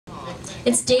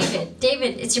It's David.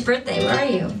 David, it's your birthday. Where are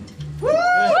you? Woo!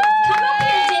 Come up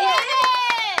here, David.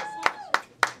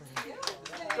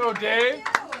 Go, Dave.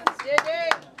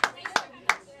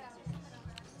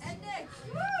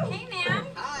 Hey, man.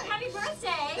 Hi. Happy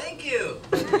birthday. Thank you.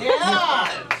 Yeah.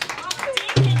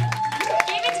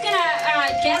 David's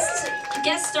gonna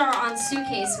guest star on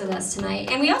Suitcase with us tonight,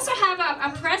 and we also have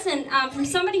a present from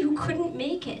somebody who couldn't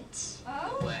make it.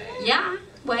 Oh. Way. Yeah,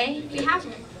 Way. We have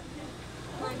it.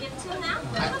 Want to give it to him now?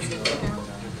 Let's give it to him now.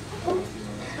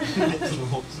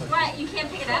 What? You can't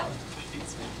pick it up?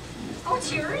 Oh,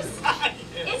 it's yours?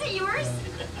 Is it yours?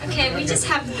 Okay, we just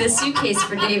have the suitcase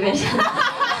for David. Is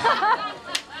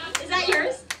that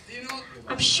yours?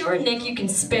 I'm sure, Nick, you can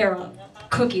spare a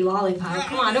cookie lollipop.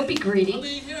 Come on, don't be greedy.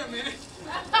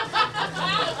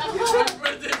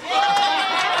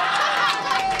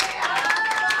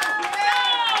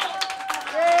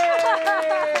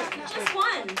 Just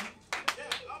one.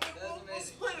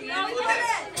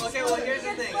 Okay, well, here's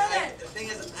the thing. The thing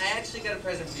is, I actually got a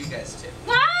present for you guys, too.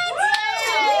 What?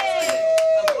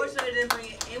 Unfortunately, I didn't bring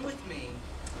it in with me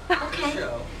to the Okay.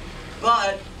 show,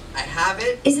 but I have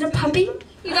it. Is it a puppy?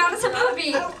 You got us a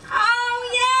puppy. Oh,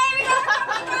 yay! We got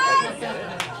a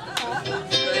puppy.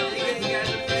 Thank you.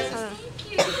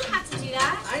 You didn't have to do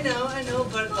that. I know,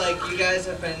 but like you guys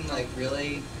have been like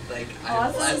really like I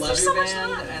love There's your so much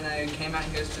band, love. and I came out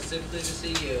here specifically to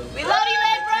see you. We love you,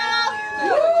 April!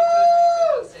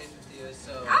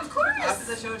 So Of course. after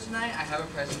the show tonight, I have a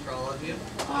present for all of you.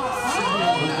 Oh.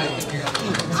 I think you're gonna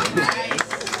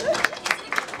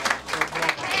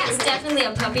It's definitely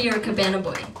a puppy or a cabana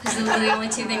boy, because those are the only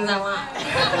two things I want.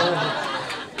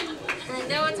 I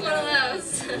know it's one of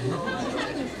those.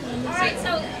 Alright,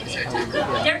 so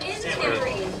there is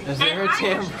tambourine. Is there a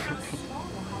tambourine?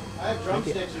 I have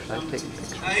drumsticks or something.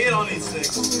 You don't need six.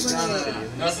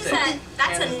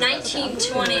 That's a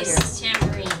 1920s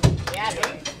tambourine.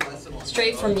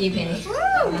 Straight from eBay. So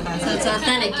it's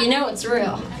authentic. You know it's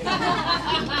real.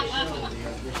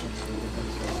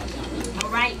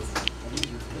 Alright.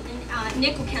 And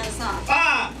Nick will count us off.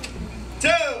 5,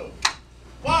 2,